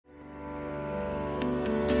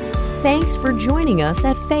Thanks for joining us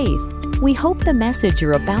at Faith. We hope the message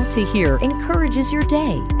you're about to hear encourages your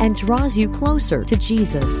day and draws you closer to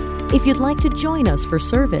Jesus. If you'd like to join us for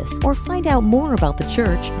service or find out more about the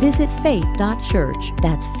church, visit faith.church.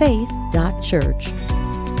 That's faith.church.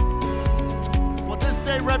 What this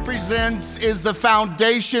day represents is the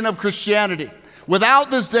foundation of Christianity. Without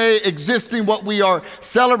this day existing, what we are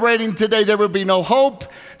celebrating today, there would be no hope,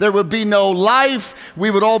 there would be no life, we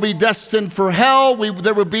would all be destined for hell,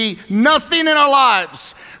 there would be nothing in our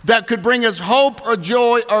lives that could bring us hope or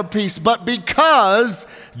joy or peace. But because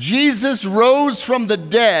Jesus rose from the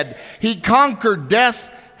dead, he conquered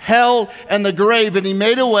death, hell, and the grave, and he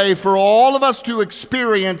made a way for all of us to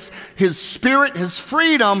experience his spirit, his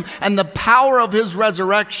freedom, and the power of his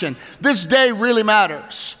resurrection. This day really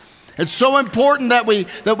matters. It's so important that we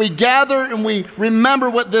gather and we remember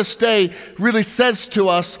what this day really says to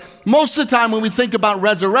us. Most of the time when we think about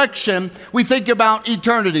resurrection, we think about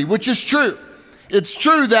eternity, which is true. It's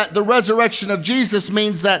true that the resurrection of Jesus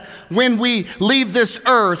means that when we leave this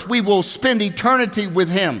earth, we will spend eternity with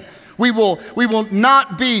him. We will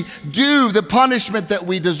not be due the punishment that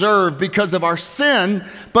we deserve because of our sin,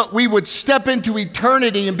 but we would step into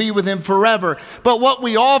eternity and be with him forever. But what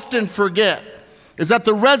we often forget is that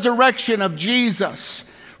the resurrection of Jesus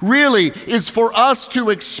really is for us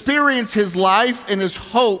to experience his life and his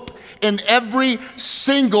hope in every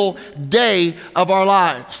single day of our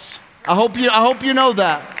lives. I hope you know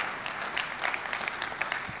that.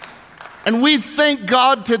 And we thank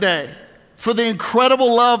God today for the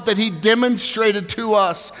incredible love that he demonstrated to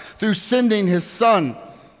us through sending his son.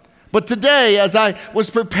 But today, as I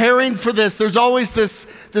was preparing for this, there's always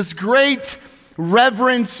this great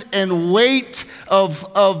reverence and weight of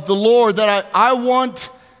the Lord that I want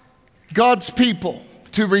God's people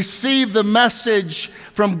to receive the message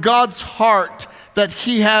from God's heart that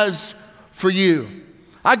he has for you.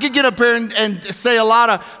 I could get up here and say a lot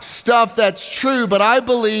of stuff that's true, but I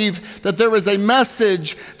believe that there is a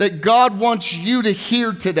message that God wants you to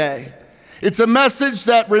hear today. It's a message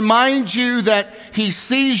that reminds you that he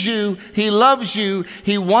sees you, he loves you,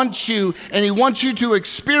 he wants you, and he wants you to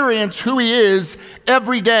experience who he is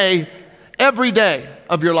every day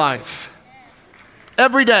of your life.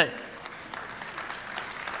 Every day.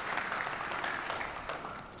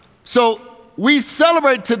 So we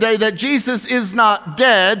celebrate today that Jesus is not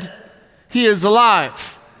dead, he is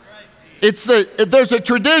alive. There's a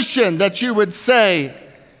tradition that you would say,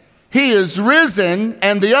 he is risen,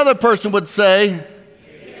 and the other person would say, he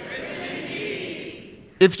is risen indeed.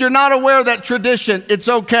 If you're not aware of that tradition, it's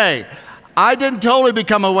okay. I didn't totally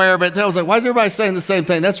become aware of it. I was like, why is everybody saying the same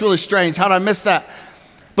thing? That's really strange. How did I miss that?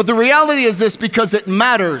 But the reality is this, because it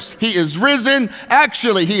matters. He is risen.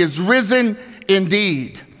 Actually, he is risen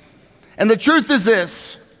indeed. And the truth is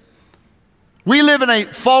this, we live in a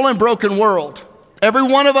fallen, broken world. Every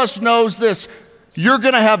one of us knows this. You're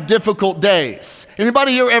going to have difficult days.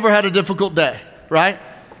 Anybody here ever had a difficult day, right?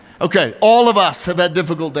 Okay, all of us have had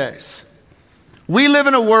difficult days. We live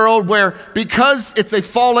in a world where, because it's a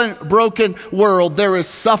fallen, broken world, there is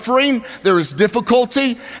suffering, there is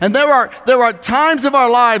difficulty, and there are times of our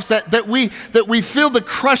lives that we feel the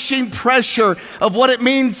crushing pressure of what it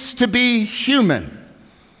means to be human.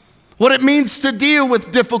 What it means to deal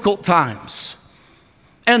with difficult times.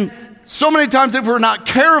 And so many times, if we're not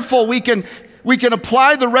careful, we can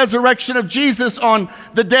apply the resurrection of Jesus on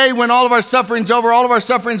the day when all of our suffering's over, all of our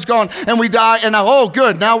suffering's gone, and we die, and now, oh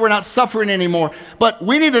good, now we're not suffering anymore. But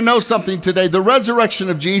we need to know something today. The resurrection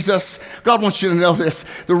of Jesus, God wants you to know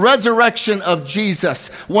this. The resurrection of Jesus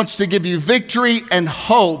wants to give you victory and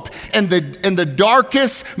hope in the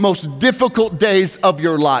darkest, most difficult days of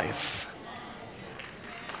your life.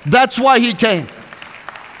 That's why he came.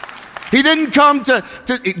 He didn't come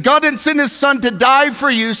God didn't send his son to die for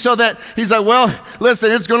you so that he's like, well,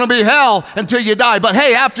 listen, it's going to be hell until you die. But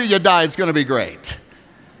hey, after you die, it's going to be great.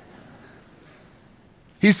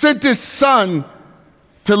 He sent his son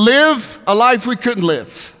to live a life we couldn't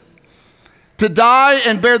live, to die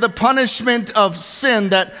and bear the punishment of sin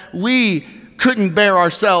that we couldn't bear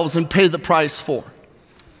ourselves and pay the price for.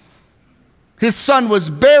 His son was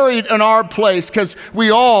buried in our place because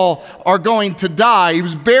we all are going to die. He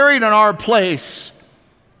was buried in our place.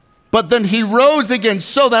 But then he rose again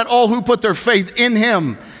so that all who put their faith in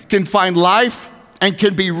him can find life and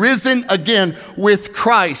can be risen again with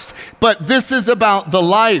Christ. But this is about the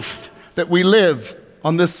life that we live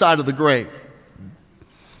on this side of the grave.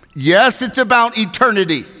 Yes, it's about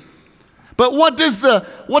eternity. But what does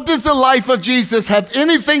the life of Jesus have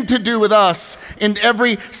anything to do with us in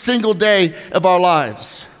every single day of our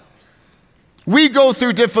lives? We go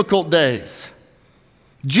through difficult days.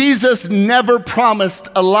 Jesus never promised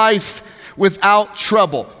a life without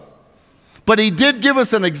trouble. But he did give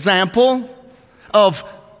us an example of,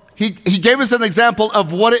 he gave us an example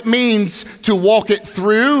of what it means to walk it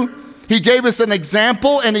through. He gave us an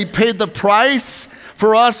example and he paid the price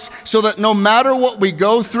for us so that no matter what we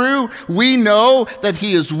go through, we know that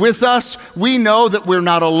he is with us. We know that we're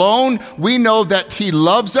not alone. We know that he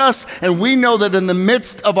loves us. And we know that in the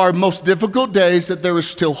midst of our most difficult days that there is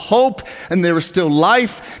still hope and there is still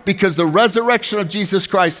life, because the resurrection of Jesus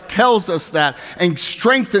Christ tells us that and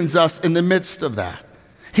strengthens us in the midst of that.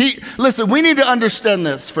 Listen, we need to understand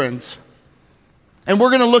this, friends. And we're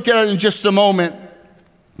going to look at it in just a moment,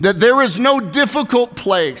 that there is no difficult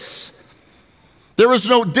place, there is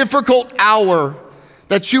no difficult hour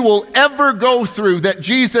that you will ever go through that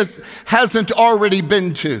Jesus hasn't already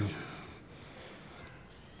been to.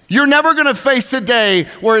 You're never going to face a day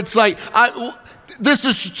where it's like, this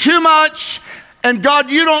is too much, and God,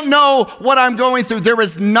 you don't know what I'm going through. There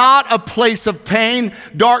is not a place of pain,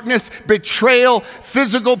 darkness, betrayal,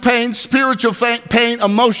 physical pain, spiritual pain,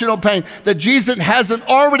 emotional pain that Jesus hasn't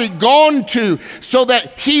already gone to, so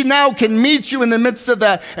that he now can meet you in the midst of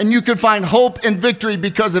that and you can find hope and victory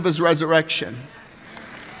because of his resurrection.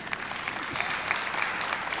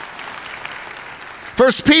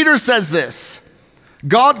 1 Peter says this: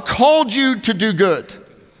 God called you to do good,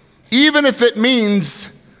 even if it means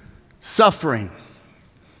suffering.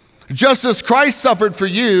 Just as Christ suffered for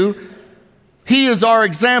you, he is our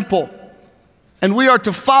example, and we are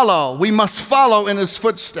to follow. We must follow in his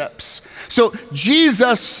footsteps. So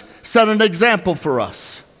Jesus set an example for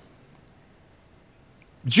us.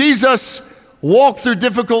 Jesus walked through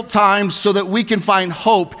difficult times so that we can find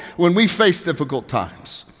hope when we face difficult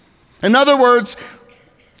times. In other words,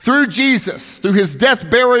 through Jesus, through his death,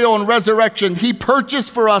 burial, and resurrection, he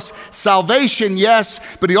purchased for us salvation, yes,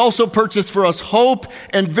 but he also purchased for us hope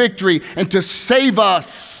and victory, and to save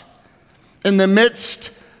us in the midst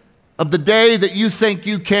of the day that you think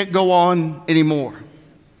you can't go on anymore.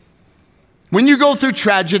 When you go through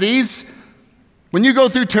tragedies, when you go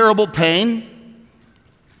through terrible pain,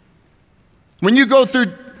 when you go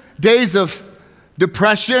through days of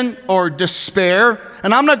depression or despair,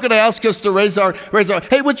 and I'm not going to ask us to raise our,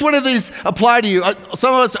 hey, which one of these apply to you?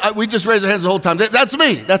 Some of us, we just raise our hands the whole time. That's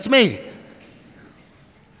me.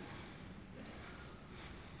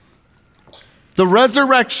 The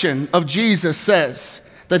resurrection of Jesus says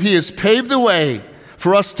that he has paved the way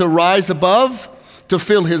for us to rise above, to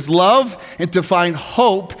feel his love, and to find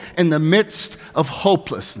hope in the midst of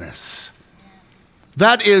hopelessness.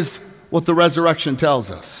 That is what the resurrection tells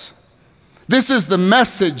us. This is the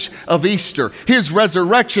message of Easter. His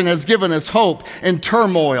resurrection has given us hope in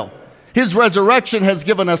turmoil. His resurrection has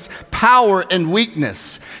given us power in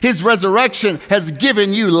weakness. His resurrection has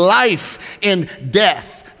given you life in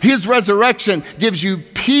death. His resurrection gives you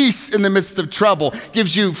peace in the midst of trouble,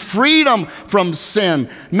 gives you freedom from sin,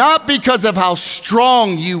 not because of how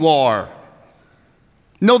strong you are.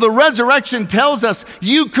 No, the resurrection tells us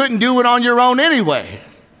you couldn't do it on your own anyway.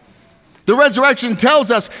 The resurrection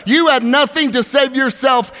tells us you had nothing to save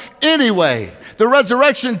yourself anyway. The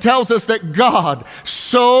resurrection tells us that God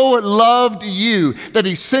so loved you that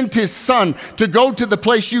he sent his son to go to the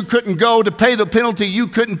place you couldn't go, to pay the penalty you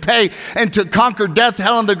couldn't pay, and to conquer death,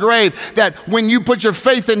 hell, and the grave. That when you put your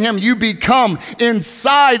faith in him, you become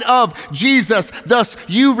inside of Jesus. Thus,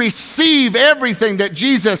 you receive everything that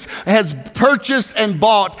Jesus has purchased and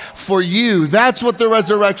bought for you. That's what the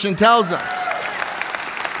resurrection tells us.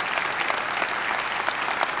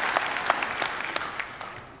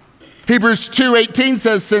 Hebrews 2:18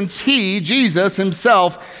 says, since he, Jesus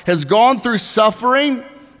himself, has gone through suffering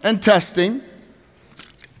and testing,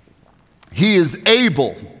 he is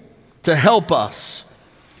able to help us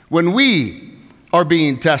when we are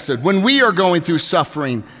being tested, when we are going through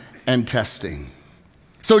suffering and testing.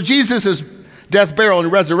 So Jesus' death, burial,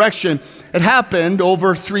 and resurrection, it happened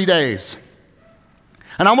over 3 days.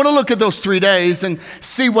 And I want to look at those 3 days and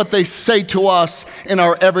see what they say to us in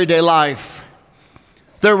our everyday life.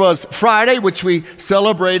 There was Friday, which we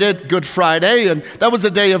celebrated Good Friday, and that was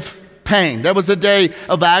a day of pain. That was a day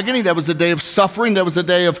of agony. That was a day of suffering. That was a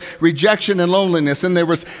day of rejection and loneliness. And there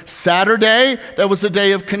was Saturday. That was a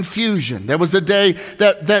day of confusion. There was a day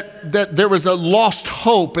that there was a lost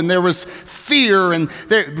hope, and there was fear and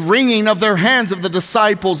the wringing of their hands of the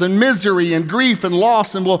disciples, and misery and grief and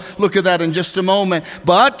loss. And we'll look at that in just a moment.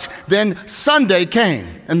 But then Sunday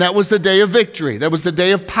came, and that was the day of victory. That was the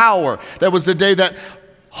day of power. That was the day that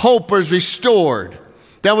hope was restored.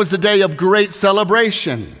 That was the day of great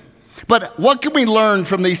celebration. But what can we learn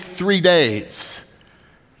from these 3 days?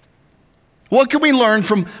 What can we learn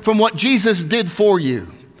from what Jesus did for you?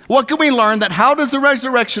 What can we learn that how does the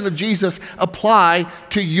resurrection of Jesus apply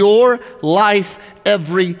to your life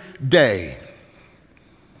every day?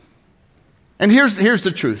 And here's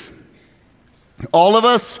the truth. All of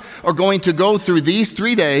us are going to go through these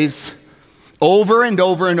 3 days over and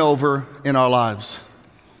over and over in our lives.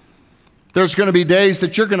 There's going to be days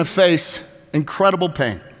that you're going to face incredible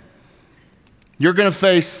pain. You're going to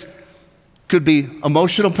face, could be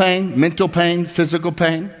emotional pain, mental pain, physical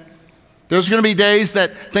pain. There's going to be days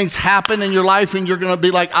that things happen in your life and you're going to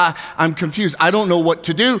be like, I'm confused. I don't know what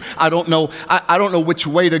to do. I don't know which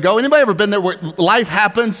way to go. Anybody ever been there where life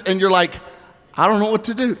happens and you're like, I don't know what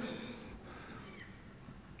to do?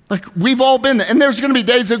 Like, we've all been there. And there's going to be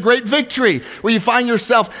days of great victory where you find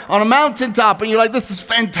yourself on a mountaintop and you're like, this is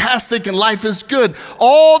fantastic and life is good.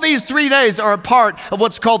 All these 3 days are a part of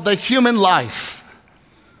what's called the human life.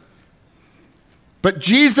 But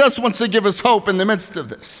Jesus wants to give us hope in the midst of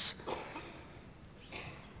this.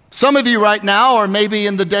 Some of you right now are maybe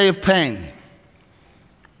in the day of pain.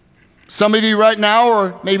 Some of you right now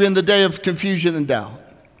are maybe in the day of confusion and doubt.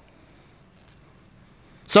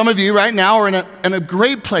 Some of you right now are in a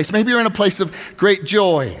great place. Maybe you're in a place of great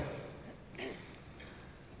joy.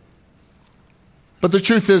 But the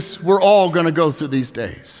truth is, we're all going to go through these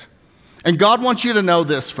days. And God wants you to know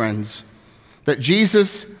this, friends, that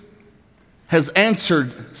Jesus has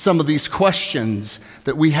answered some of these questions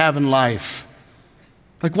that we have in life.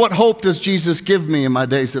 Like, what hope does Jesus give me in my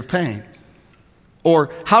days of pain?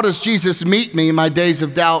 Or how does Jesus meet me in my days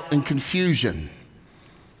of doubt and confusion?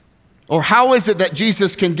 Or how is it that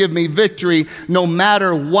Jesus can give me victory no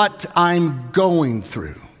matter what I'm going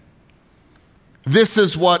through? This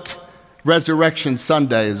is what Resurrection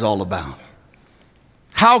Sunday is all about.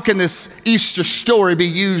 How can this Easter story be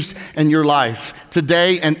used in your life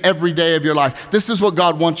today and every day of your life? This is what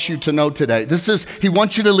God wants you to know today. He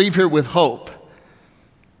wants you to leave here with hope.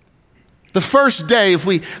 The first day, if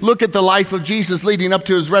we look at the life of Jesus leading up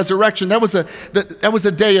to his resurrection, that was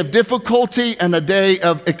a day of difficulty and a day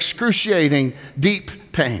of excruciating,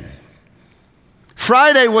 deep pain.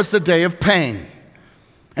 Friday was the day of pain.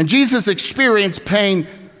 And Jesus experienced pain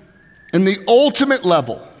in the ultimate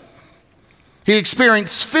level. He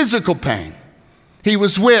experienced physical pain. He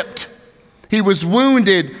was whipped. He was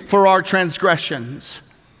wounded for our transgressions.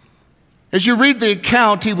 As you read the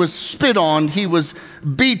account, he was spit on. He was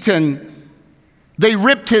beaten. They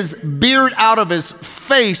ripped his beard out of his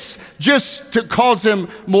face just to cause him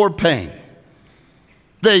more pain.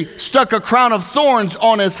 They stuck a crown of thorns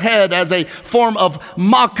on his head as a form of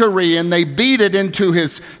mockery, and they beat it into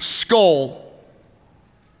his skull.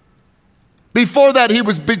 Before that, he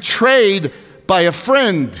was betrayed by a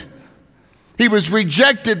friend. He was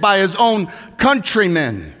rejected by his own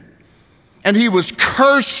countrymen. And he was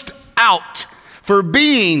cursed out for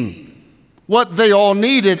being what they all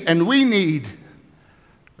needed, and we need: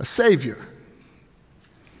 a Savior.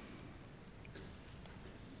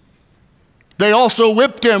 They also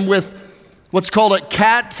whipped him with what's called a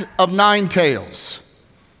cat of 9 tails.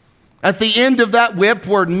 At the end of that whip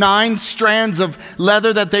were 9 strands of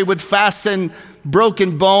leather that they would fasten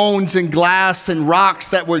broken bones and glass and rocks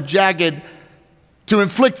that were jagged to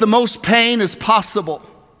inflict the most pain as possible.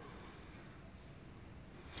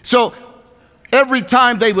 So every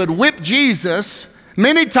time they would whip Jesus,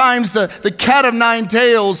 many times the cat of 9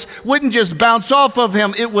 tails wouldn't just bounce off of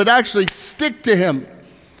him, it would actually stick to him.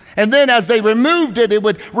 And then as they removed it, it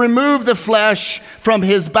would remove the flesh from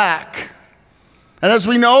his back. And as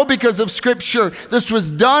we know, because of Scripture, this was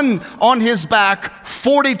done on his back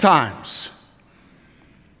 40 times.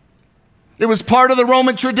 It was part of the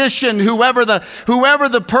Roman tradition. Whoever the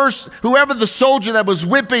soldier that was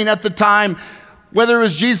whipping at the time, whether it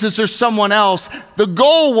was Jesus or someone else, the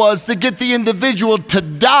goal was to get the individual to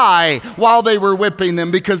die while they were whipping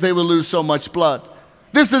them because they would lose so much blood.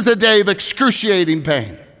 This is a day of excruciating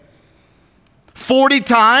pain. 40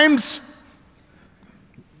 times,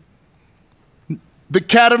 the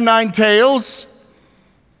cat of 9 tails.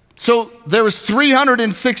 So there was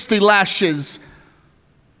 360 lashes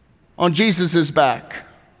on Jesus' back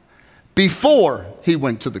before he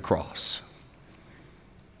went to the cross.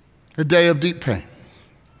 A day of deep pain.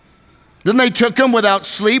 Then they took him without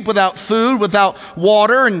sleep, without food, without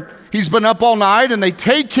water, and he's been up all night, and they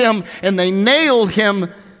take him and they nailed him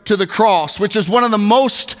to the cross, which is one of the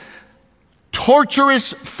most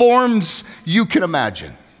torturous forms you can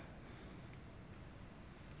imagine.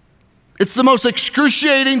 It's the most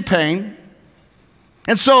excruciating pain.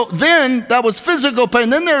 And so then that was physical pain.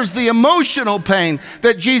 Then there's the emotional pain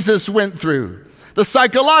that Jesus went through, the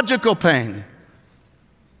psychological pain.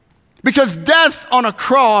 Because death on a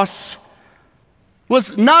cross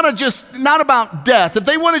was not about death. If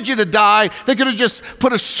they wanted you to die, they could have just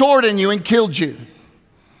put a sword in you and killed you.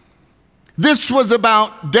 This was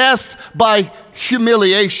about death by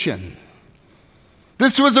humiliation.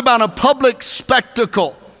 This was about a public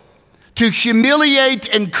spectacle to humiliate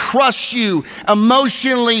and crush you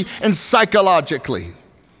emotionally and psychologically.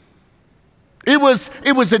 It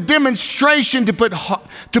was a demonstration to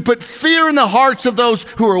put fear in the hearts of those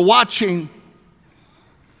who are watching.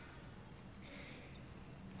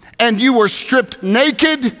 And you were stripped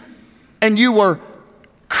naked, and you were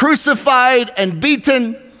crucified and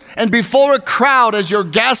beaten, and before a crowd as you're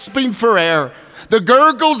gasping for air, the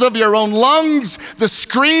gurgles of your own lungs, the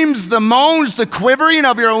screams, the moans, the quivering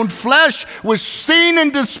of your own flesh was seen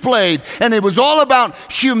and displayed. And it was all about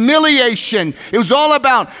humiliation. It was all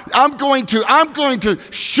about, I'm going to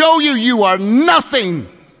show you you are nothing.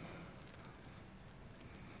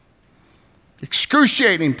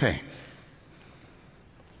 Excruciating pain.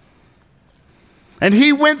 And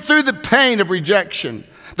he went through the pain of rejection,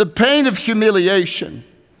 the pain of humiliation,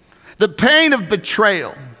 the pain of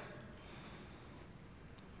betrayal.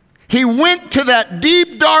 He went to that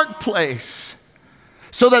deep, dark place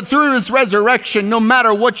so that through his resurrection, no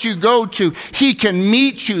matter what you go to, he can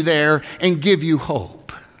meet you there and give you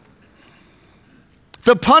hope.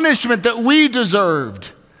 The punishment that we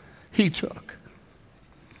deserved, he took.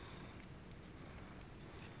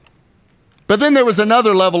 But then there was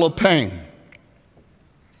another level of pain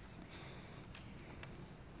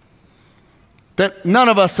that none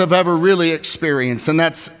of us have ever really experienced, and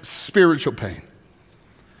that's spiritual pain.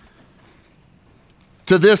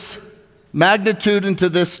 To this magnitude and to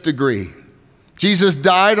this degree, Jesus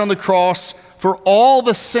died on the cross for all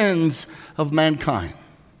the sins of mankind,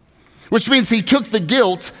 which means he took the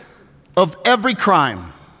guilt of every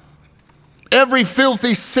crime, every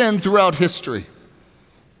filthy sin throughout history.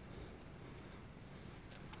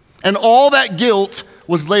 And all that guilt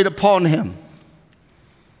was laid upon him.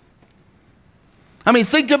 I mean,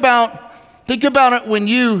 think about it when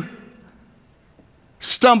you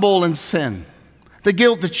stumble and sin, the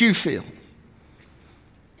guilt that you feel.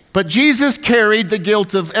 But Jesus carried the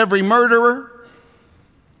guilt of every murderer,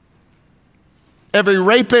 every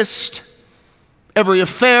rapist, every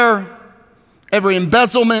affair, every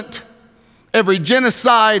embezzlement, every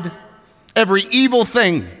genocide, every evil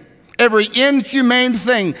thing, every inhumane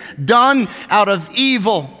thing done out of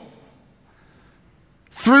evil.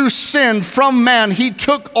 Through sin from man, he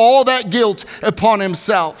took all that guilt upon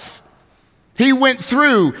himself. He went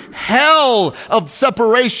through hell of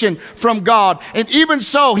separation from God. And even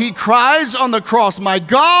so, he cries on the cross, my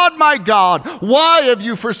God, why have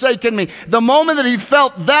you forsaken me? The moment that he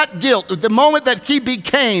felt that guilt, the moment that he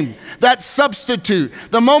became that substitute,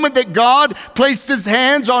 the moment that God placed his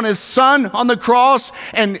hands on his son on the cross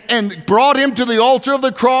and brought him to the altar of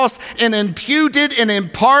the cross and imputed and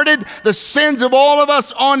imparted the sins of all of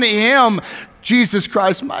us on him, Jesus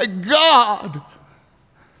Christ, my God.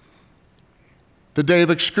 The day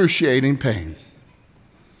of excruciating pain.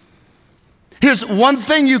 Here's one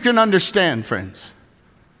thing you can understand, friends.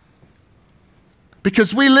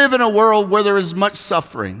 Because we live in a world where there is much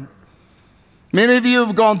suffering. Many of you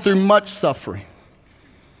have gone through much suffering.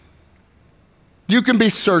 You can be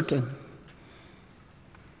certain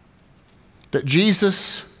that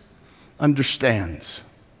Jesus understands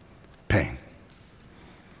pain.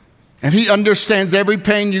 And he understands every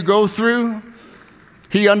pain you go through.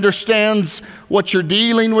 He understands what you're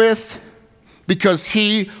dealing with because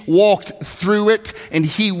he walked through it and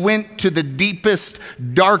he went to the deepest,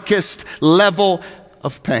 darkest level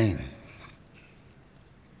of pain.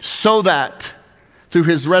 So that through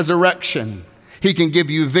his resurrection, he can give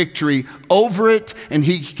you victory over it, and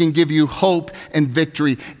he can give you hope and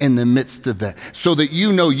victory in the midst of that. So that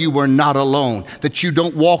you know you are not alone, that you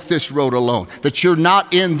don't walk this road alone, that you're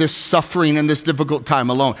not in this suffering and this difficult time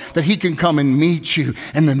alone, that he can come and meet you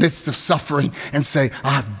in the midst of suffering and say,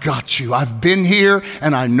 I've got you. I've been here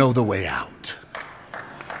and I know the way out.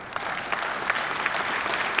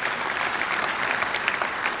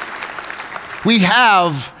 We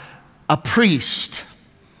have a priest.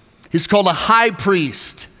 He's called a high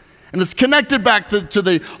priest. And it's connected back to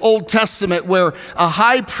the Old Testament where a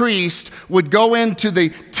high priest would go into the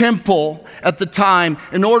temple at the time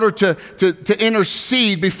in order to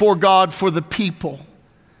intercede before God for the people.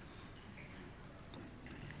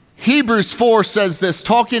 Hebrews 4 says this,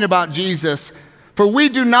 talking about Jesus, for we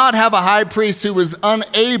do not have a high priest who is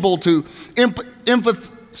unable to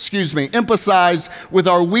empathize with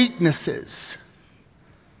our weaknesses.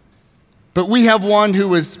 But we have one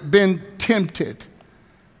who has been tempted.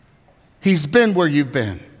 He's been where you've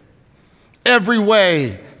been. Every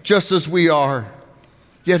way, just as we are.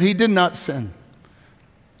 yet he did not sin.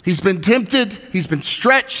 He's been tempted, he's been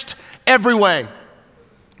stretched every way.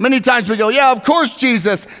 Many times we go, yeah, of course,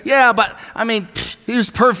 Jesus. Yeah, but he was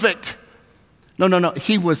perfect. No.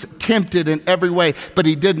 He was tempted in every way, but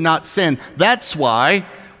he did not sin. That's why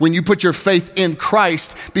when you put your faith in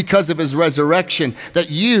Christ because of his resurrection, that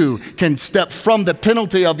you can step from the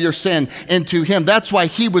penalty of your sin into him. That's why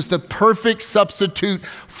he was the perfect substitute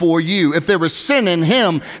for you. If there was sin in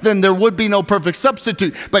him, then there would be no perfect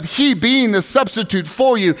substitute. But he, being the substitute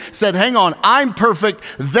for you, said, hang on, I'm perfect,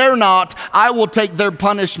 they're not. I will take their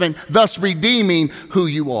punishment, thus redeeming who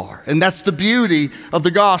you are. And that's the beauty of the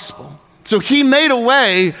gospel. So he made a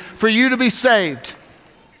way for you to be saved.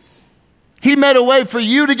 He made a way for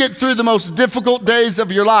you to get through the most difficult days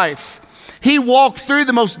of your life. He walked through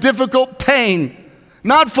the most difficult pain,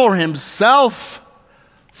 not for himself,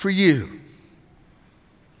 for you.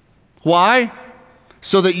 Why?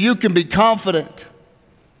 So that you can be confident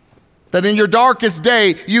that in your darkest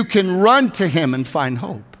day, you can run to him and find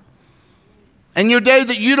hope. And your day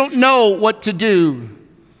that you don't know what to do,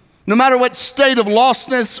 no matter what state of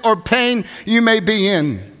lostness or pain you may be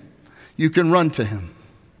in, you can run to him.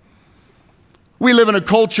 We live in a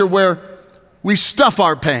culture where we stuff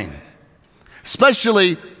our pain,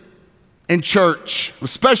 especially in church,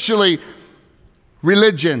 especially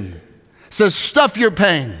religion. It says stuff your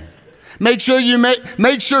pain. Make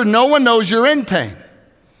sure no one knows you're in pain.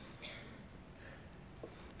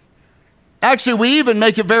 Actually, we even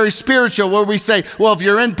make it very spiritual where we say, well, if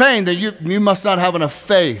you're in pain, then you must not have enough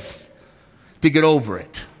faith to get over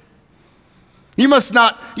it. You must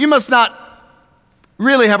not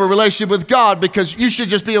really have a relationship with God because you should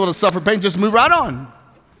just be able to suffer pain, just move right on.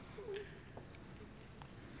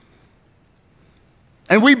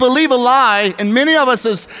 And we believe a lie, and many of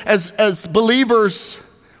us as believers,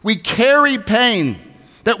 we carry pain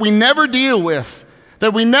that we never deal with,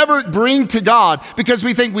 that we never bring to God because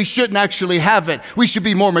we think we shouldn't actually have it. We should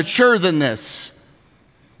be more mature than this.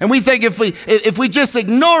 And we think if we just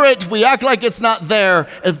ignore it, if we act like it's not there,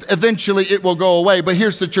 eventually it will go away. But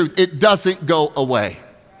here's the truth, it doesn't go away.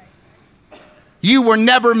 You were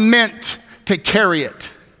never meant to carry it.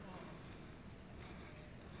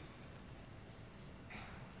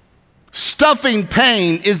 Stuffing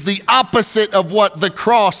pain is the opposite of what the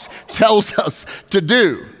cross tells us to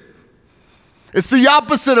do. It's the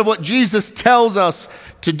opposite of what Jesus tells us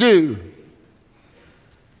to do.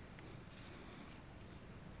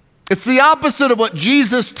 It's the opposite of what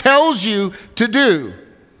Jesus tells you to do.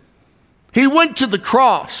 He went to the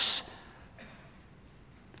cross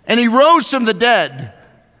and he rose from the dead.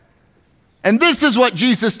 And this is what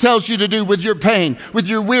Jesus tells you to do with your pain, with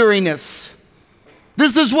your weariness.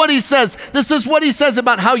 This is what he says. This is what he says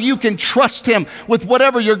about how you can trust him with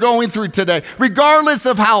whatever you're going through today. Regardless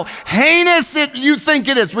of how heinous you think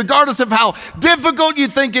it is, regardless of how difficult you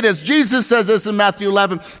think it is. Jesus says this in Matthew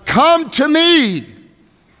 11, "Come to me,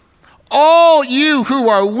 all you who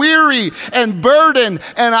are weary and burdened,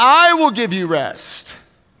 and I will give you rest.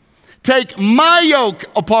 Take my yoke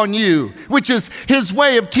upon you," which is his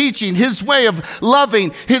way of teaching, his way of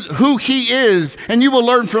loving, who he is, "and you will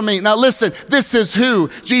learn from me." Now listen, this is who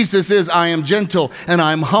Jesus is. "I am gentle and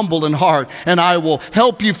I am humble in heart, and I will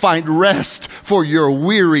help you find rest for your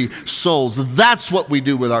weary souls." That's what we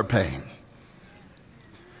do with our pain.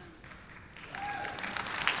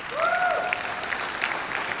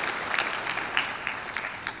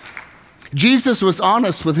 Jesus was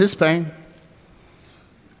honest with his pain.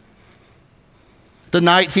 The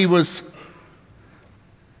night he was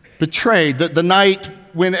betrayed, the night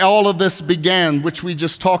when all of this began, which we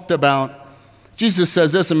just talked about, Jesus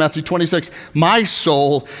says this in Matthew 26, "My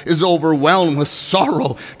soul is overwhelmed with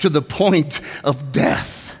sorrow to the point of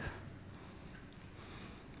death."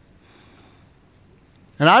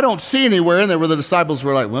 And I don't see anywhere in there where the disciples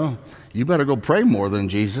were like, "Well, you better go pray more than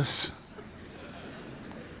Jesus.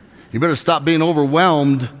 You better stop being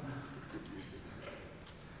overwhelmed."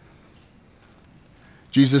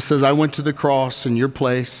 Jesus says, "I went to the cross in your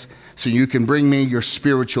place so you can bring me your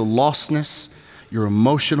spiritual lostness, your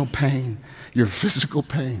emotional pain, your physical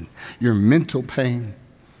pain, your mental pain."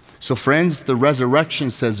 So friends, the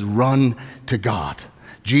resurrection says run to God.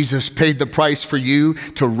 Jesus paid the price for you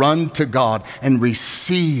to run to God and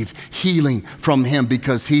receive healing from him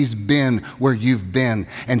because he's been where you've been.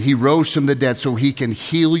 And he rose from the dead so he can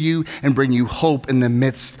heal you and bring you hope in the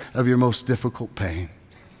midst of your most difficult pain.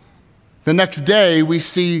 The next day we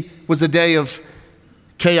see was a day of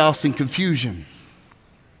chaos and confusion.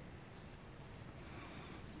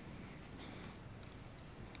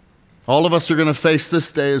 All of us are going to face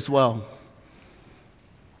this day as well.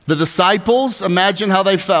 The disciples, imagine how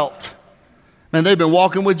they felt. Man, they've been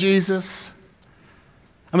walking with Jesus.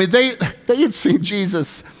 I mean, they had seen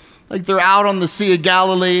Jesus. Like they're out on the Sea of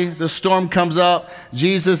Galilee. The storm comes up.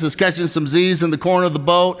 Jesus is catching some Z's in the corner of the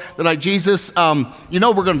boat. They're like, Jesus, you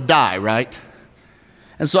know we're going to die, right?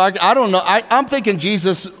 And so I don't know. I'm thinking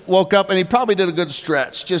Jesus woke up and he probably did a good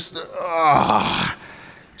stretch. Just to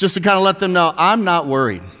kind of let them know, I'm not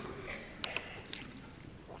worried.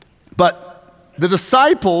 But the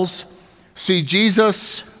disciples see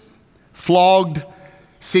Jesus flogged,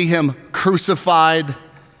 see him crucified.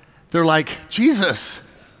 They're like, Jesus,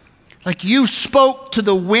 like you spoke to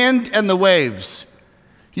the wind and the waves.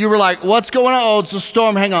 You were like, what's going on? Oh, it's a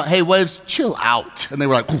storm. Hang on. Hey, waves, chill out. And they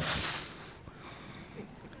were like, oof.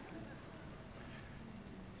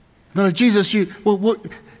 They're like, Jesus,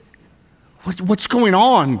 what's going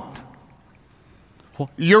on? Well,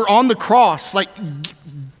 you're on the cross. Like,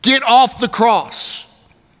 get off the cross.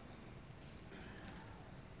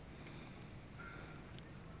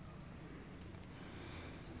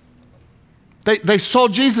 They saw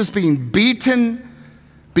Jesus being beaten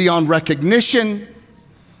beyond recognition.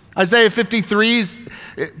 Isaiah 53 is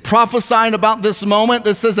prophesying about this moment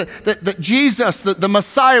that says that Jesus, the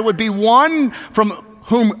Messiah, would be one from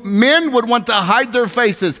whom men would want to hide their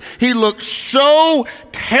faces. He looked so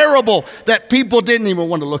terrible that people didn't even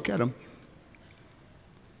want to look at him.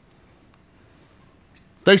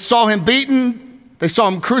 They saw him beaten. They saw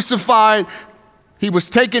him crucified. He was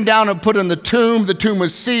taken down and put in the tomb. The tomb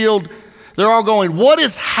was sealed. They're all going, what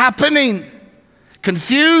is happening?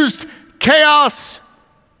 Confused, chaos.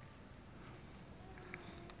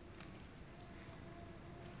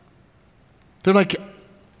 They're like,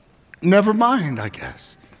 never mind, I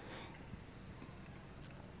guess.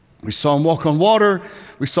 We saw him walk on water.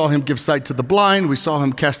 We saw him give sight to the blind. We saw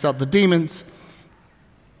him cast out the demons.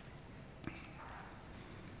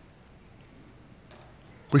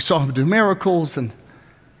 We saw him do miracles, and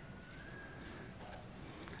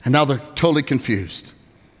now they're totally confused.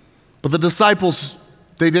 But the disciples,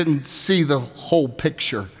 they didn't see the whole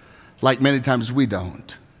picture like many times we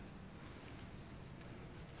don't.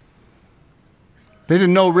 They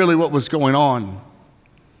didn't know really what was going on.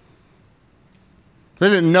 They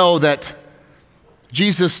didn't know that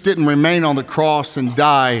Jesus didn't remain on the cross and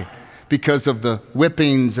die because of the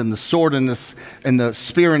whippings and the sword and the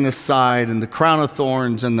spear in the side and the crown of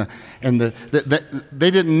thorns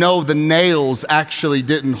they didn't know the nails actually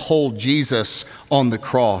didn't hold Jesus on the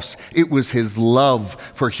cross. It was his love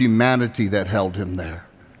for humanity that held him there.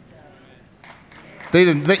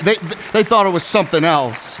 They thought it was something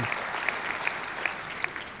else.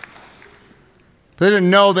 They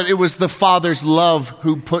didn't know that it was the Father's love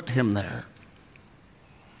who put him there.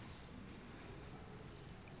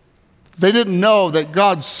 They didn't know that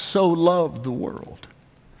God so loved the world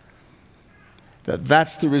that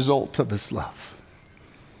that's the result of his love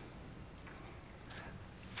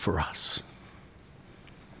for us.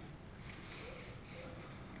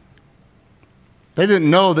 They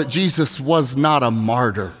didn't know that Jesus was not a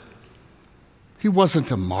martyr. He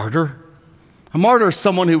wasn't a martyr. A martyr is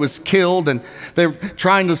someone who was killed and they're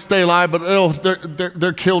trying to stay alive, but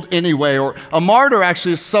they're killed anyway. Or a martyr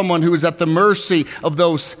actually is someone who is at the mercy of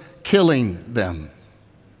those killing them.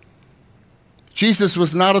 Jesus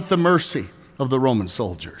was not at the mercy of the Roman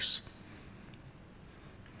soldiers.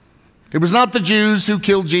 It was not the Jews who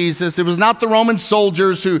killed Jesus. It was not the Roman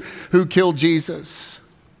soldiers who killed Jesus.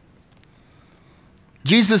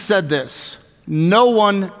 Jesus said this, "No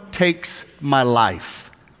one takes my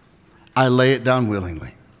life. I lay it down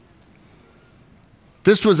willingly."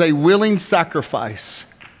 This was a willing sacrifice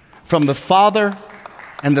from the Father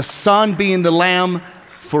and the Son being the Lamb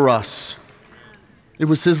for us. It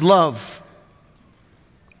was his love.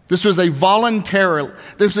 This was a volunteer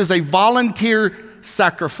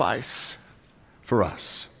sacrifice for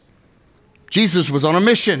us. Jesus was on a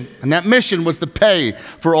mission, and that mission was to pay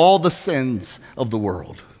for all the sins of the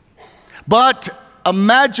world. But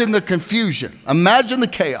imagine the confusion. Imagine the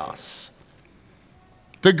chaos,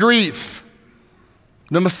 the grief.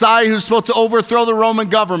 The Messiah who's supposed to overthrow the Roman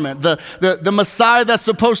government. The Messiah that's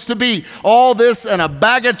supposed to be all this and a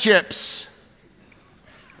bag of chips.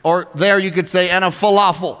 Or there you could say, and a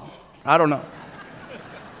falafel. I don't know.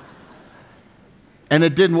 And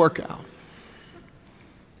it didn't work out.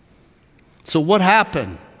 So what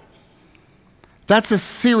happened? That's a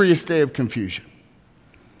serious day of confusion.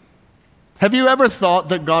 Have you ever thought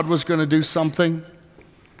that God was going to do something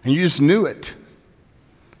and you just knew it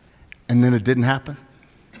and then it didn't happen?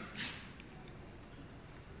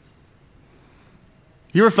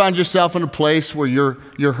 You ever find yourself in a place where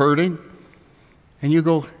you're hurting and you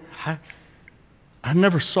go, I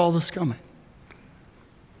never saw this coming.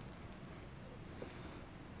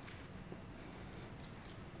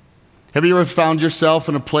 Have you ever found yourself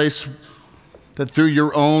in a place that through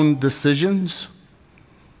your own decisions,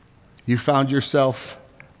 you found yourself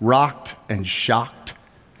rocked and shocked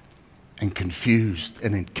and confused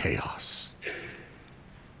and in chaos?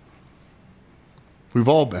 We've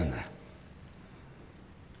all been there.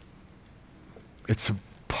 It's a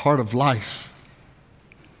part of life.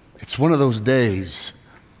 It's one of those days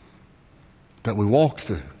that we walk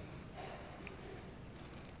through.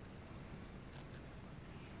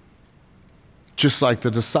 Just like the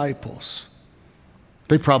disciples.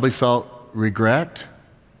 They probably felt regret.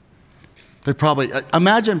 They probably,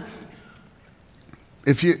 imagine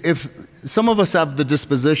if some of us have the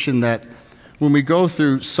disposition that when we go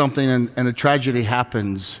through something and a tragedy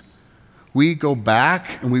happens, we go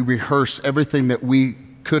back and we rehearse everything that we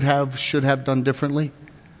could have, should have done differently.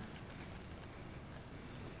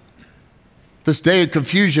 This day of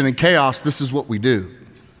confusion and chaos, this is what we do.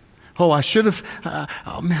 Oh, I should have,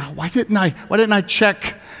 oh man, why didn't I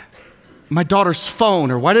check my daughter's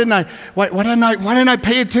phone? Or why didn't I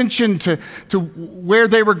pay attention to where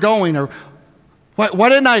they were going? Or why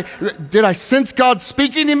did I sense God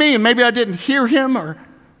speaking to me and maybe I didn't hear him? Or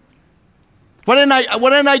why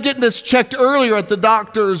didn't I get this checked earlier at the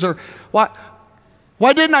doctor's? Or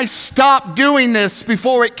why didn't I stop doing this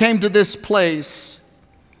before it came to this place?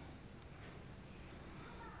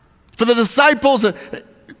 For the disciples,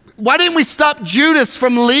 why didn't we stop Judas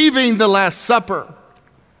from leaving the Last Supper?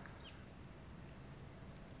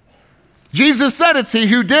 Jesus said it's he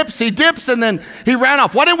who dips, and then he ran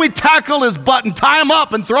off. Why didn't we tackle his butt and tie him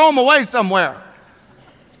up and throw him away somewhere?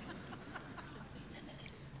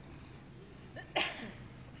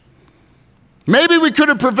 Maybe we could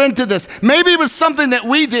have prevented this. Maybe it was something that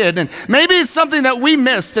we did, and maybe it's something that we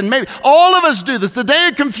missed, and maybe all of us do this. The day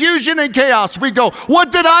of confusion and chaos, we go,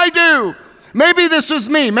 what did I do? Maybe this was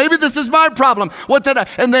me. Maybe this is my problem. What did I?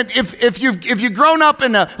 And then if you've grown up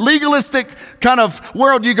in a legalistic kind of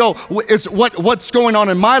world, you go, is what's going on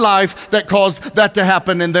in my life that caused that to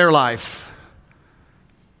happen in their life?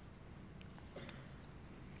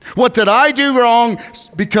 What did I do wrong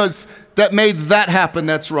because that made that happen?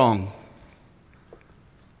 That's wrong.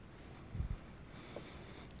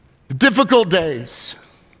 Difficult days.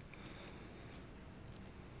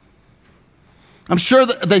 I'm sure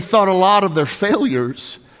that they thought a lot of their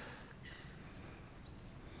failures.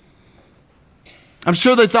 I'm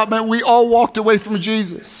sure they thought, man, we all walked away from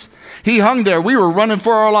Jesus. He hung there. We were running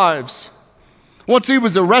for our lives. Once he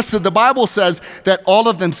was arrested, the Bible says that all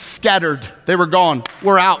of them scattered. They were gone.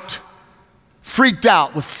 We're out. Freaked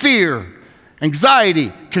out with fear,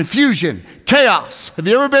 anxiety, confusion, chaos. Have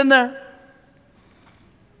you ever been there?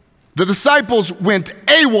 The disciples went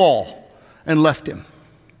AWOL and left him.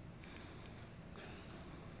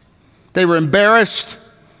 They were embarrassed.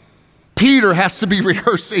 Peter has to be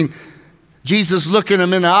rehearsing. Jesus looking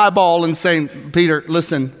him in the eyeball and saying, Peter,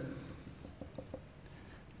 listen,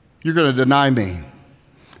 you're going to deny me.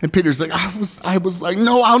 And Peter's like, I was like,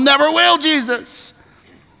 no, I'll never will, Jesus.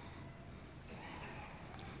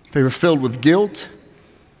 They were filled with guilt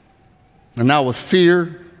and now with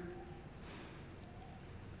fear.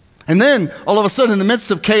 And then all of a sudden, in the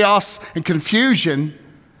midst of chaos and confusion,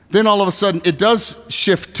 then all of a sudden it does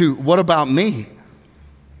shift to, what about me?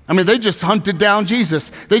 I mean, they just hunted down Jesus.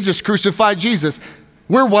 They just crucified Jesus.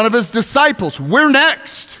 We're one of his disciples. We're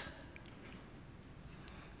next.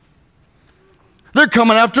 They're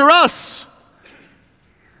coming after us.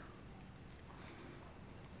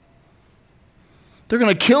 They're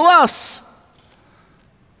going to kill us.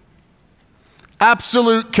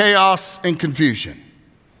 Absolute chaos and confusion.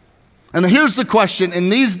 And here's the question. In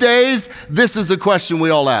these days, this is the question we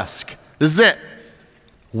all ask. This is it.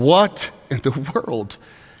 What in the world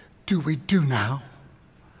do we do now?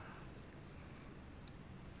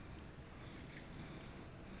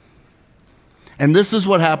 And this is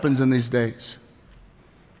what happens in these days.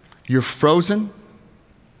 You're frozen.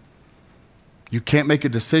 You can't make a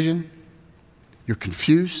decision. You're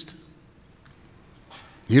confused.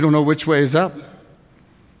 You don't know which way is up.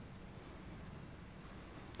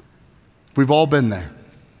 We've all been there.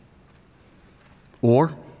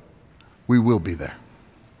 Or we will be there.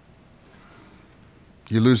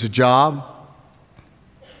 You lose a job.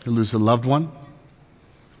 You lose a loved one.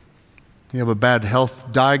 You have a bad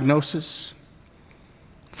health diagnosis.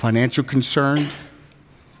 Financial concern.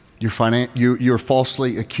 You're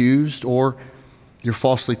falsely accused, or you're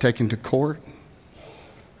falsely taken to court.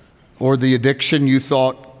 Or the addiction you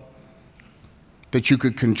thought that you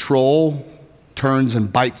could control turns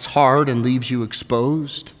and bites hard and leaves you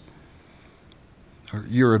exposed. Or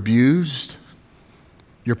you're abused.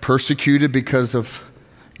 You're persecuted because of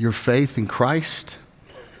your faith in Christ.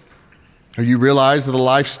 Or you realize that the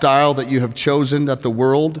lifestyle that you have chosen that the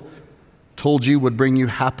world told you would bring you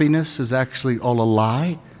happiness is actually all a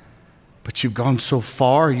lie, but you've gone so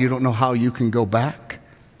far you don't know how you can go back?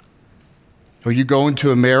 Or you go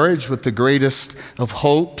into a marriage with the greatest of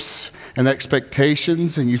hopes and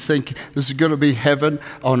expectations, and you think this is going to be heaven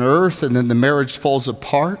on earth, and then the marriage falls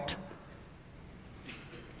apart?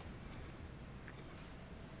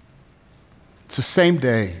 It's the same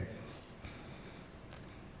day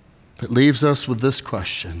that leaves us with this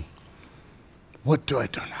question: what do I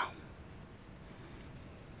do now?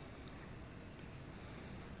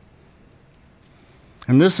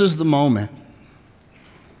 And this is the moment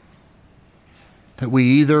that we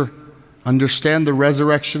either understand the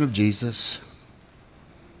resurrection of Jesus,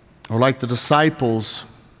 or like the disciples,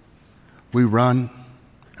 we run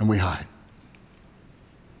and we hide.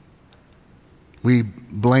 We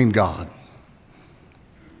blame God.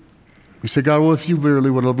 We say, God, well, if you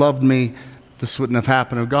really would have loved me, this wouldn't have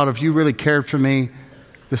happened. Or God, if you really cared for me,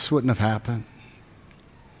 this wouldn't have happened.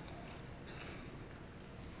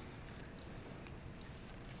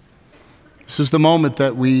 This is the moment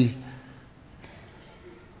that we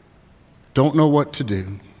don't know what to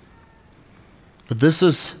do. But this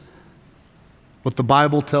is what the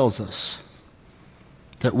Bible tells us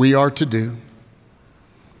that we are to do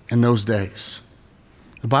in those days.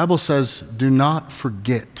 The Bible says, do not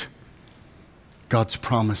forget God's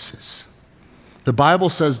promises. The Bible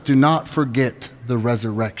says, do not forget the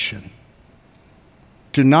resurrection.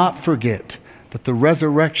 Do not forget that the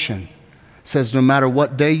resurrection says no matter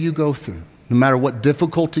what day you go through, no matter what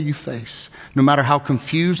difficulty you face, no matter how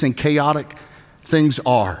confused and chaotic things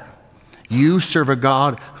are, you serve a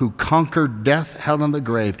God who conquered death, hell, and the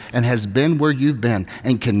grave, and has been where you've been,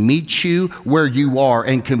 and can meet you where you are,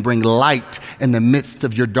 and can bring light in the midst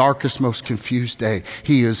of your darkest, most confused day.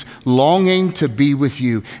 He is longing to be with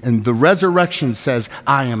you. And the resurrection says,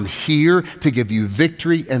 I am here to give you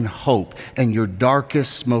victory and hope in your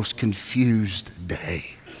darkest, most confused day.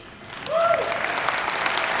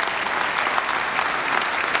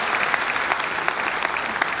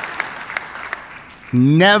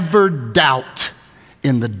 Never doubt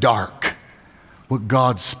in the dark what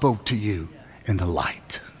God spoke to you in the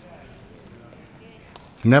light.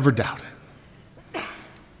 Never doubt it.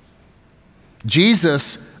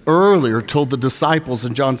 Jesus earlier told the disciples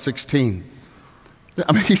in John 16,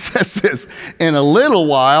 he says this, in a little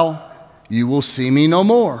while you will see me no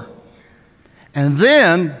more. And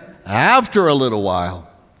then after a little while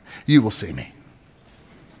you will see me.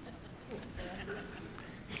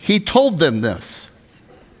 He told them this.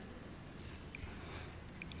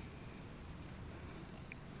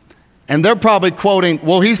 And they're probably quoting,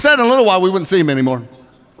 well, he said in a little while we wouldn't see him anymore.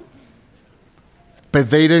 But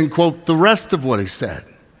they didn't quote the rest of what he said.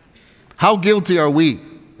 How guilty are we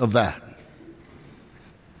of that?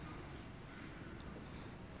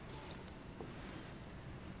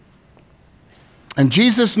 And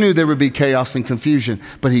Jesus knew there would be chaos and confusion,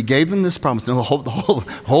 but he gave them this promise. No,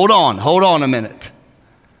 hold on a minute.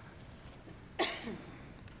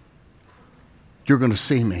 You're going to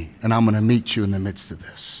see me, and I'm going to meet you in the midst of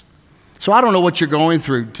this. So I don't know what you're going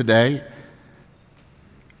through today,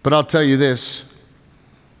 but I'll tell you this.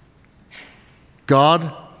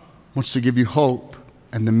 God wants to give you hope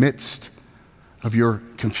in the midst of your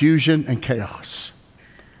confusion and chaos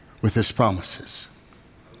with his promises.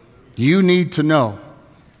 You need to know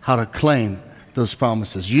how to claim those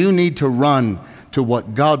promises. You need to run to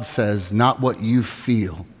what God says, not what you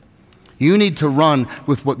feel. You need to run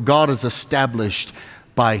with what God has established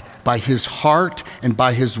by his heart and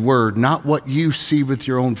by his word, not what you see with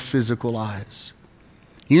your own physical eyes.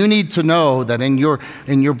 You need to know that in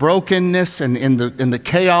your brokenness and in the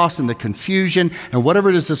chaos and the confusion and whatever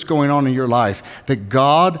it is that's going on in your life, that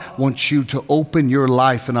God wants you to open your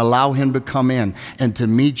life and allow him to come in and to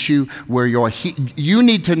meet you where you are. You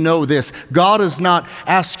need to know this. God is not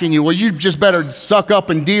asking you, well, you just better suck up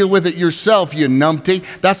and deal with it yourself, you numpty.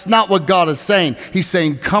 That's not what God is saying. He's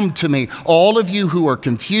saying, come to me, all of you who are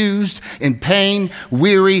confused, in pain,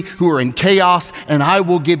 weary, who are in chaos, and I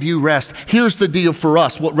will give you rest. Here's the deal for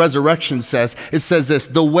us. What resurrection says. It says this,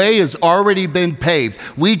 the way has already been paved.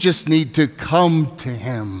 We just need to come to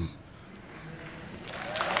him.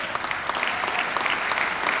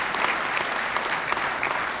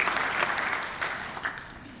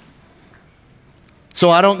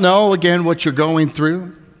 So I don't know, again, what you're going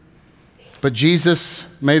through, but Jesus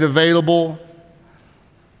made available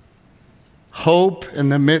hope in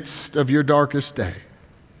the midst of your darkest day.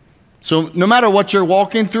 So no matter what you're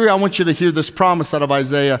walking through, I want you to hear this promise out of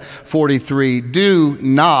Isaiah 43. Do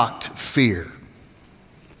not fear,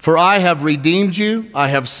 For I have redeemed you, I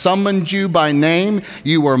have summoned you by name,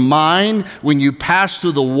 you are mine. When you pass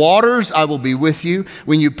through the waters, I will be with you.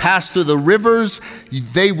 When you pass through the rivers,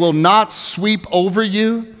 they will not sweep over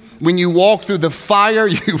you. When you walk through the fire,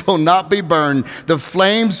 you will not be burned. The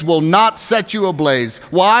flames will not set you ablaze.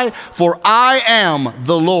 Why? For I am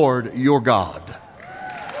the Lord your God.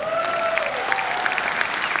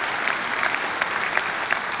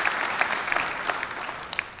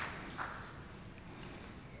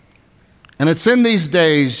 And it's in these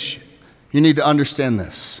days you need to understand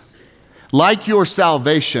this. Like your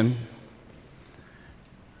salvation,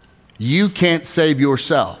 you can't save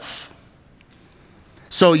yourself.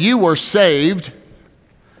 So you were saved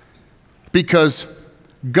because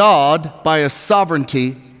God, by His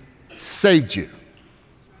sovereignty, saved you.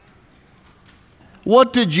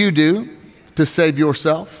 What did you do to save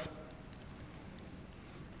yourself?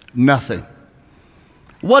 Nothing.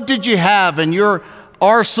 What did you have in your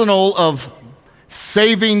arsenal of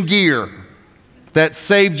saving gear that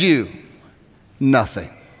saved you? Nothing.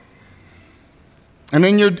 And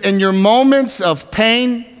in your moments of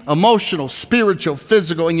pain, emotional, spiritual,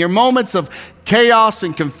 physical, in your moments of chaos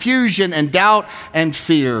and confusion and doubt and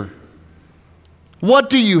fear, what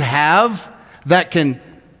do you have that can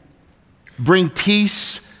bring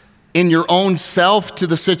peace in your own self to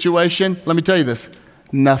the situation? Let me tell you this,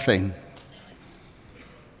 nothing.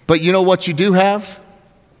 But you know what you do have?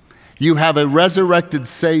 You have a resurrected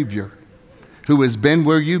Savior who has been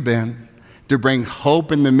where you've been to bring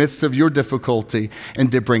hope in the midst of your difficulty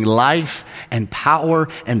and to bring life and power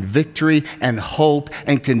and victory and hope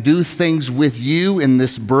and can do things with you in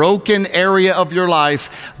this broken area of your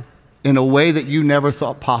life in a way that you never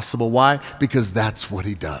thought possible. Why? Because that's what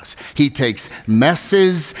He does. He takes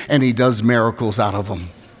messes and He does miracles out of them.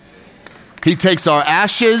 He takes our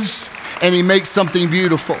ashes and He makes something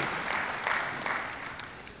beautiful.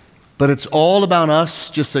 But it's all about us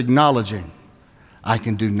just acknowledging I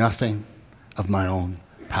can do nothing of my own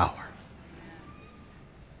power.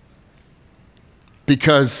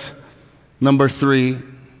 Because, number 3,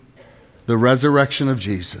 the resurrection of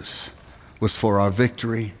Jesus was for our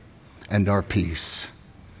victory and our peace.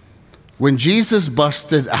 When Jesus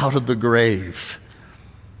busted out of the grave,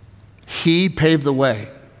 He paved the way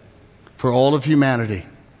for all of humanity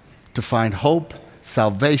to find hope,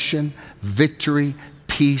 salvation, victory,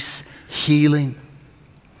 peace, healing.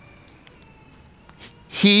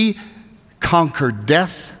 He conquered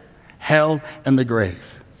death, hell, and the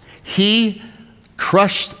grave. He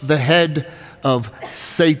crushed the head of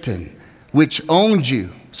Satan, which owned you.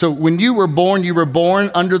 So when you were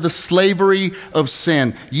born under the slavery of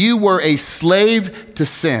sin. You were a slave to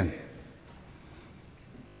sin.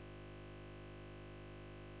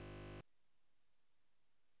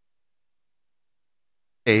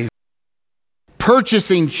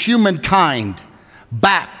 Purchasing humankind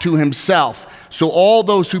back to Himself. So all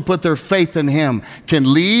those who put their faith in Him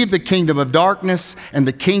can leave the kingdom of darkness and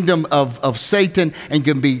the kingdom of Satan and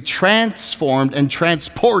can be transformed and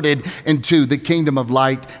transported into the kingdom of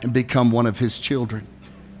light and become one of His children.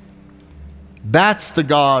 That's the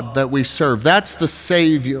God that we serve. That's the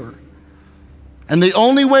Savior. And the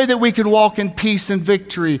only way that we can walk in peace and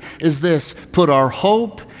victory is this: put our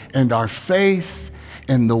hope and our faith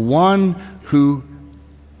in the one who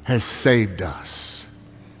has saved us.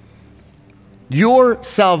 Your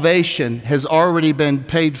salvation has already been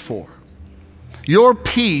paid for. Your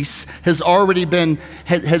peace has already been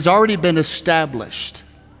established.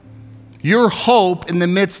 Your hope in the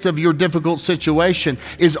midst of your difficult situation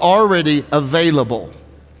is already available.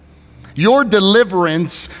 Your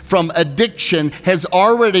deliverance from addiction has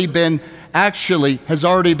already been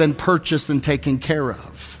purchased and taken care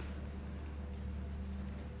of.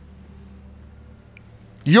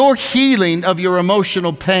 Your healing of your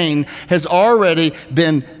emotional pain has already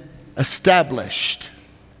been established.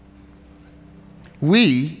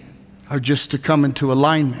 We are just to come into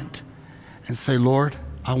alignment and say, Lord,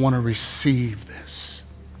 I want to receive this.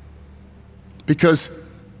 Because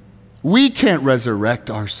we can't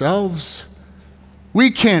resurrect ourselves.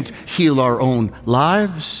 We can't heal our own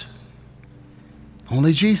lives.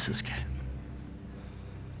 Only Jesus can.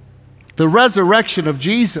 The resurrection of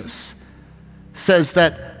Jesus says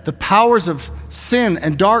that the powers of sin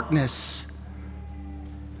and darkness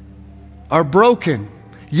are broken.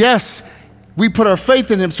 Yes, We put our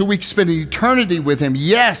faith in him so we can spend eternity with him.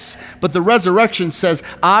 Yes, but the resurrection says,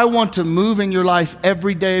 I want to move in your life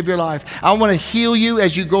every day of your life. I want to heal you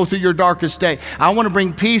as you go through your darkest day. I want to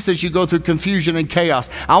bring peace as you go through confusion and chaos.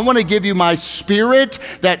 I want to give you my spirit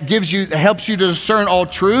that helps you to discern all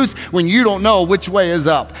truth when you don't know which way is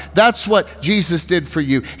up. That's what Jesus did for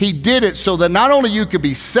you. He did it so that not only you could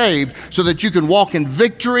be saved, so that you can walk in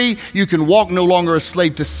victory, you can walk no longer a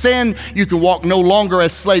slave to sin, you can walk no longer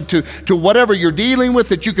as slave to whatever you're dealing with,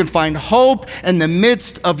 that you can find hope in the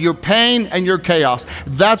midst of your pain and your chaos.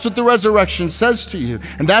 That's what the resurrection says to you.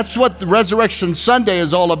 And that's what the Resurrection Sunday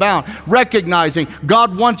is all about. Recognizing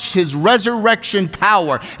God wants his resurrection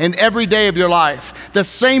power in every day of your life. The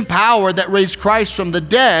same power that raised Christ from the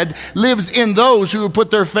dead lives in those who put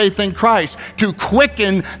their faith in Christ, to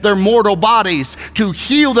quicken their mortal bodies, to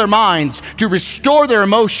heal their minds, to restore their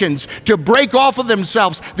emotions, to break off of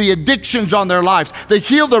themselves the addictions on their lives, to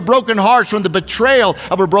heal their broken hearts from the betrayal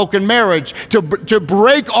of a broken marriage, to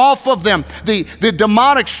break off of them the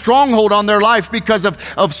demonic stronghold on their life because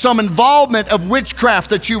of some involvement of witchcraft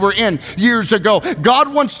that you were in years ago.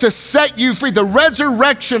 God wants to set you free. The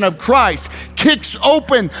resurrection of Christ kicks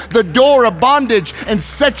open the door of bondage and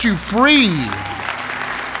sets you free.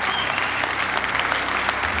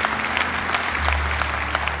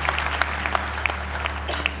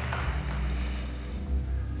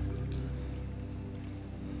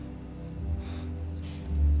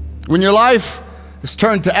 When your life is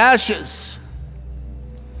turned to ashes,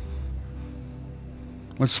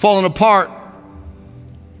 when it's fallen apart,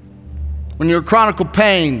 when you're in chronic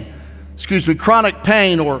pain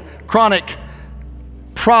or chronic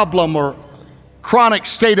problem or chronic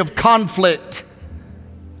state of conflict,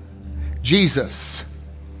 Jesus,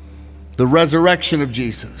 the resurrection of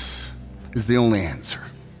Jesus, is the only answer.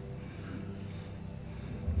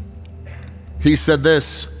 He said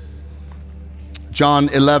this, John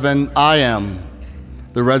 11, I am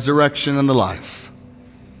the resurrection and the life.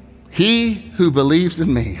 He who believes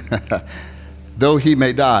in me, though he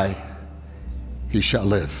may die, he shall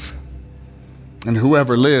live. And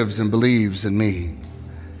whoever lives and believes in me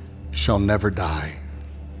shall never die.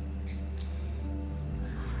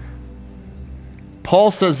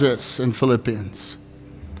 Paul says this in Philippians.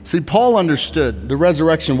 See, Paul understood the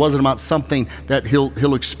resurrection wasn't about something that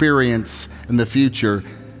he'll experience in the future.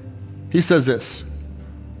 He says this,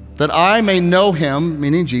 that I may know him,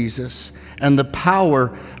 meaning Jesus, and the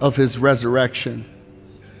power of his resurrection,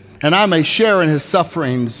 and I may share in his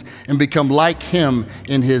sufferings and become like him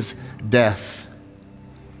in his death.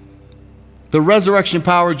 The resurrection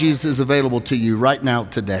power of Jesus is available to you right now,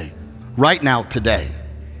 today. Right now, today.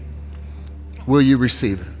 Will you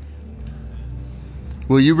receive it?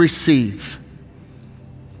 Will you receive?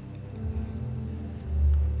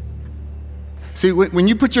 See, when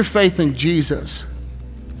you put your faith in Jesus,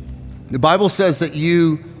 the Bible says that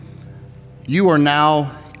you are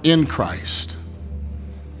now in Christ.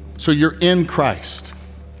 So you're in Christ.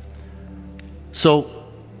 So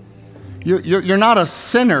you're not a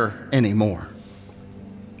sinner anymore.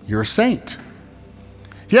 You're a saint.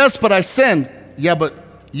 Yes, but I sinned. Yeah, but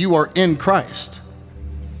you are in Christ.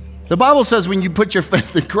 The Bible says when you put your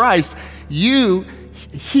faith in Christ,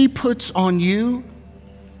 he puts on you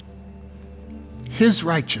his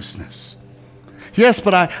righteousness. Yes,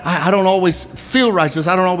 but I don't always feel righteous.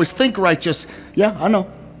 I don't always think righteous. Yeah, I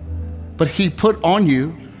know. But he put on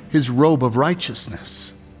you his robe of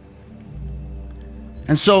righteousness.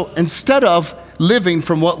 And so instead of living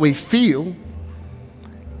from what we feel,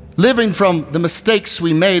 living from the mistakes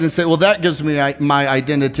we made and say, well, that gives me my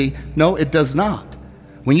identity. No, it does not.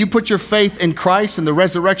 When you put your faith in Christ and the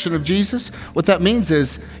resurrection of Jesus, what that means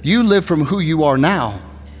is you live from who you are now.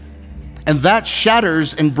 And that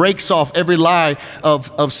shatters and breaks off every lie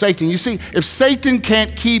of Satan. You see, if Satan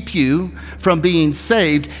can't keep you from being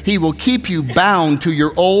saved, he will keep you bound to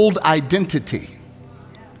your old identity.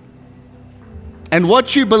 And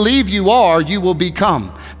what you believe you are, you will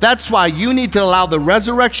become. That's why you need to allow the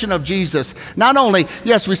resurrection of Jesus. Not only,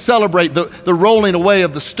 yes, we celebrate the rolling away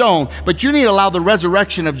of the stone, but you need to allow the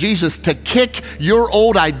resurrection of Jesus to kick your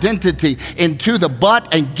old identity into the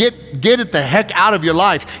butt and get it the heck out of your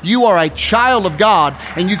life. You are a child of God,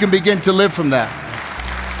 and you can begin to live from that.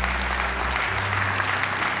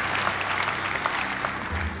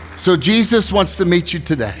 So Jesus wants to meet you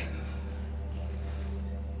today.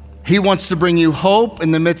 He wants to bring you hope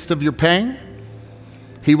in the midst of your pain.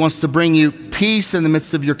 He wants to bring you peace in the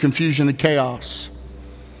midst of your confusion and chaos.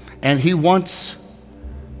 And he wants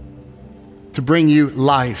to bring you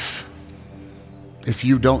life if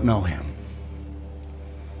you don't know him.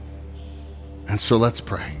 And so let's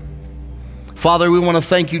pray. Father, we want to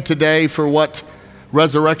thank you today for what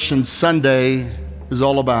Resurrection Sunday is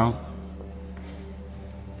all about.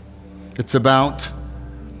 It's about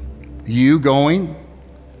you going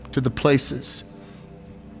to the places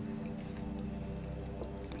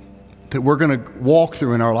that we're going to walk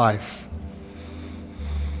through in our life.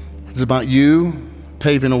 It's about you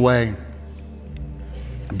paving a way,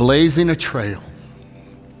 blazing a trail,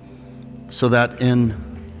 so that in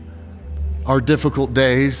our difficult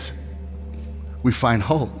days, we find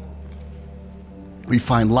hope. We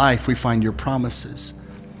find life. We find your promises.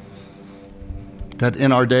 That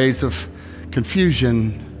in our days of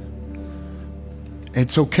confusion,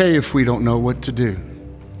 it's okay if we don't know what to do,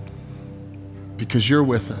 because you're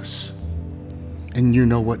with us and you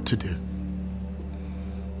know what to do.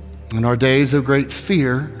 In our days of great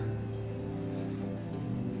fear,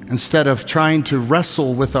 instead of trying to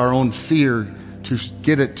wrestle with our own fear to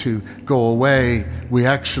get it to go away, we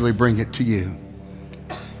actually bring it to you.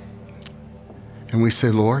 And we say,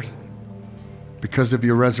 Lord, because of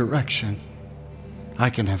your resurrection, I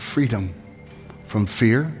can have freedom from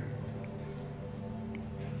fear.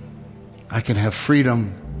 I can have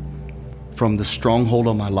freedom from the stronghold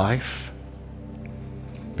of my life.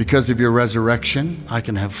 Because of your resurrection, I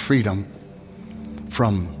can have freedom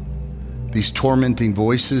from these tormenting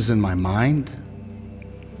voices in my mind.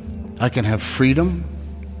 I can have freedom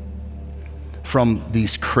from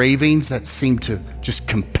these cravings that seem to just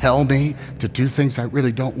compel me to do things I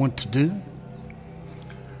really don't want to do.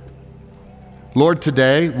 Lord,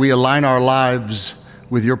 today we align our lives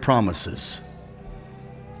with your promises,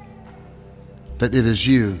 that it is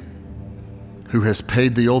you who has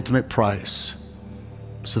paid the ultimate price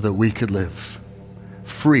so that we could live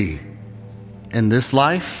free in this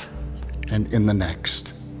life and in the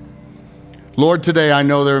next. Lord, today I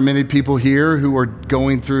know there are many people here who are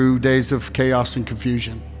going through days of chaos and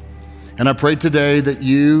confusion. And I pray today that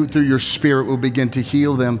you, through your Spirit, will begin to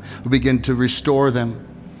heal them, will begin to restore them.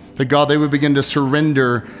 That God, they would begin to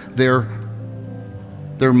surrender their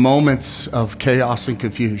moments of chaos and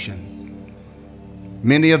confusion.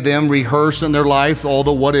 Many of them rehearse in their life all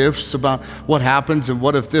the what ifs about what happens, and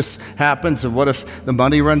what if this happens, and what if the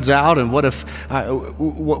money runs out, and what if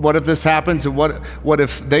this happens, and what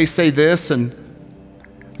if they say this. And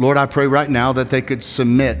Lord, I pray right now that they could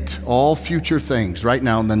submit all future things right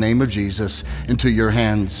now in the name of Jesus into your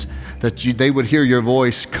hands, that they would hear your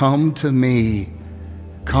voice, come to me,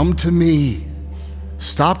 come to me,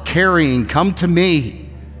 stop carrying, come to me,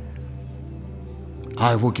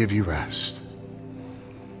 I will give you rest.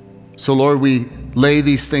 So Lord, we lay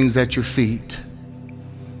these things at your feet.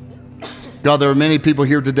 God, there are many people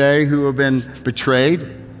here today who have been betrayed.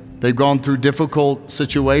 They've gone through difficult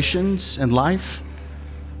situations in life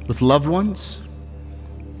with loved ones.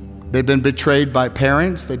 They've been betrayed by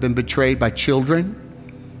parents. They've been betrayed by children.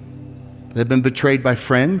 They've been betrayed by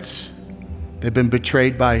friends. They've been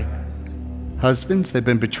betrayed by husbands. They've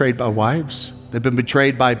been betrayed by wives. They've been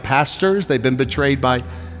betrayed by pastors. They've been betrayed by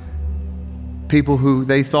people who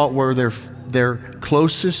they thought were their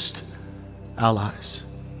closest allies.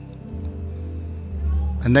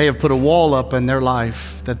 And they have put a wall up in their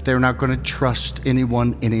life that they're not going to trust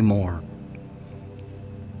anyone anymore.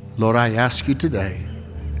 Lord, I ask you today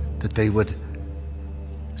that they would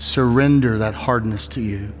surrender that hardness to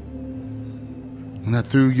you, and that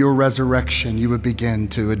through your resurrection you would begin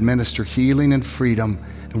to administer healing and freedom,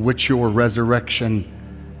 in which your resurrection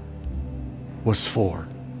was for.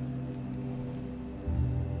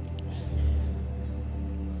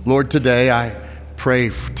 Lord, today I pray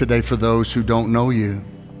today for those who don't know you,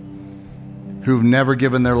 who've never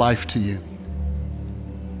given their life to you,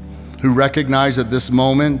 who recognize at this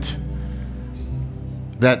moment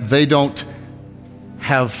that they don't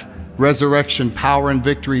have resurrection power and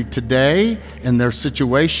victory today in their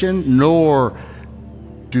situation, nor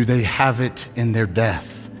do they have it in their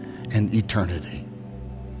death and eternity.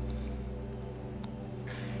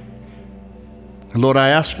 And Lord, I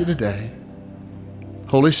ask you today,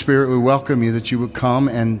 Holy Spirit, we welcome you that you would come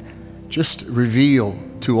and just reveal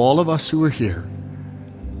to all of us who are here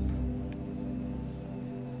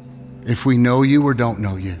if we know you or don't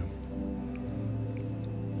know you.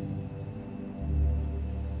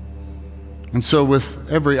 And so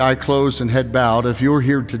with every eye closed and head bowed, if you're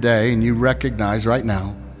here today and you recognize right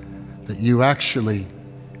now that you actually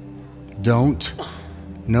don't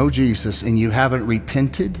know Jesus and you haven't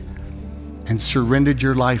repented and surrendered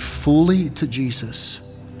your life fully to Jesus,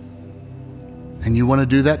 and you want to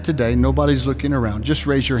do that today, nobody's looking around. Just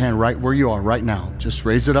raise your hand right where you are right now. Just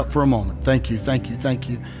raise it up for a moment. Thank you, thank you, thank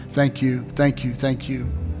you, thank you, thank you, thank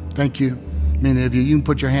you, thank you. Many of you, you can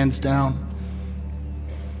put your hands down.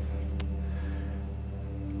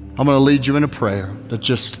 I'm going to lead you in a prayer that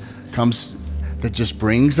just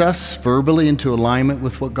brings us verbally into alignment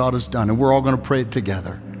with what God has done. And we're all going to pray it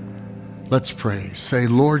together. Let's pray. Say,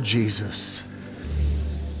 Lord Jesus,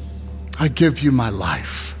 I give you my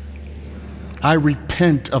life. I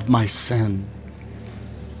repent of my sin.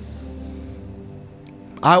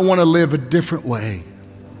 I want to live a different way.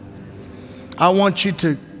 I want you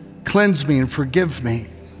to cleanse me and forgive me.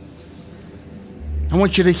 I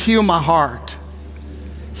want you to heal my heart,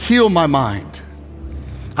 heal my mind.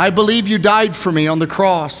 I believe you died for me on the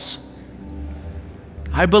cross.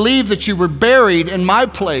 I believe that you were buried in my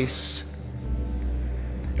place.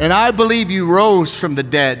 And I believe you rose from the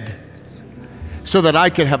dead so that I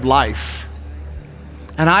could have life.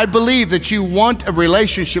 And I believe that you want a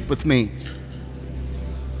relationship with me.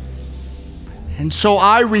 And so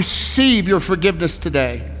I receive your forgiveness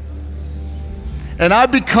today. And I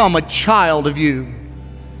become a child of you.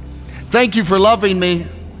 Thank you for loving me.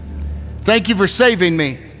 Thank you for saving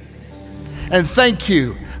me. And thank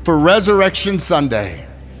you for Resurrection Sunday.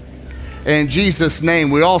 In Jesus'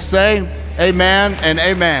 name, we all say amen and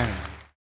amen.